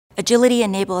Agility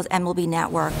enables MLB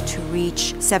Network to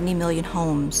reach 70 million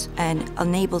homes and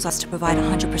enables us to provide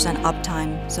 100%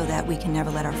 uptime so that we can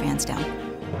never let our fans down.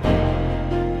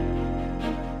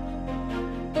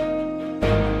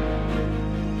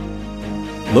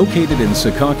 Located in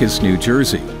Secaucus, New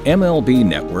Jersey, MLB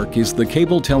Network is the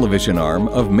cable television arm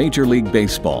of Major League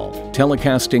Baseball,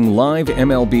 telecasting live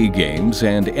MLB games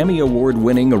and Emmy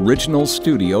Award-winning original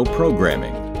studio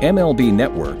programming. MLB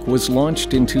Network was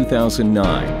launched in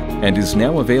 2009 and is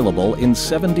now available in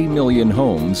 70 million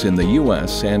homes in the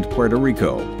U.S. and Puerto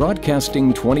Rico,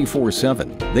 broadcasting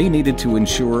 24/7. They needed to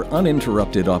ensure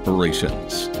uninterrupted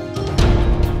operations.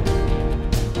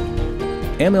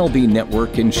 MLB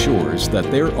Network ensures that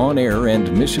their on-air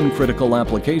and mission-critical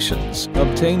applications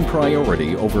obtain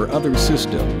priority over other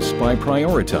systems by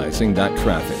prioritizing that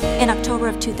traffic. In October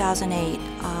of 2008,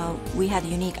 we had the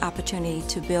unique opportunity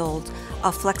to build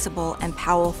a flexible and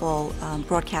powerful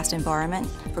broadcast environment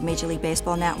for Major League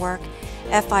Baseball Network.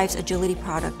 F5's Agility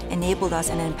product enabled us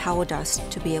and empowered us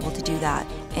to be able to do that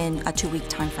in a 2-week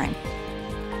time frame.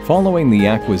 Following the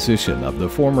acquisition of the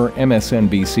former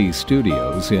MSNBC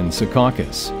studios in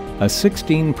Secaucus, a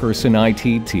 16-person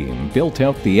IT team built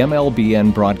out the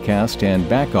MLBN broadcast and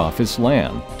back-office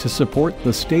LAN to support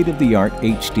the state-of-the-art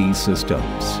HD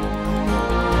systems.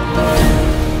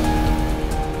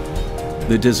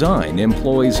 The design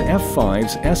employs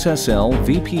F5's SSL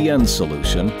VPN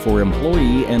solution for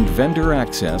employee and vendor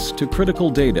access to critical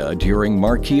data during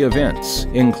marquee events,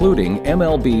 including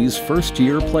MLB's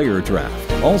first-year player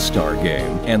draft, All-Star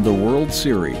Game, and the World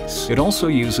Series. It also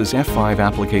uses F5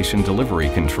 application delivery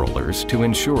controllers to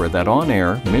ensure that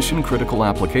on-air, mission-critical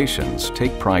applications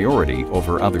take priority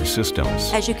over other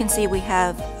systems. As you can see, we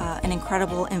have an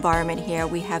incredible environment here.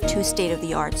 We have 2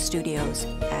 state-of-the-art studios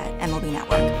at MLB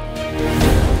Network.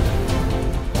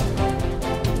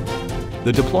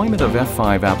 The deployment of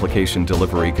F5 application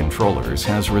delivery controllers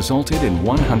has resulted in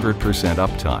 100%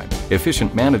 uptime,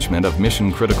 efficient management of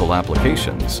mission-critical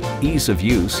applications, ease of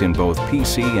use in both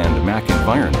PC and Mac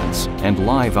environments, and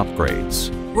live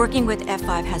upgrades. Working with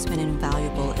F5 has been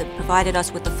invaluable. It provided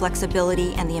us with the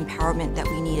flexibility and the empowerment that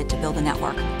we needed to build a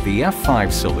network. The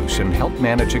F5 solution helped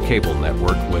manage a cable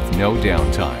network with no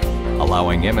downtime,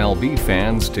 allowing MLB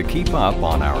fans to keep up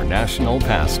on our national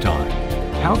pastime.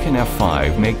 How can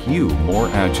F5 make you more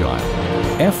agile?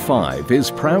 F5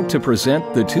 is proud to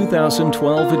present the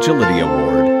 2012 Agility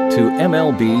Award to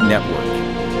MLB Network.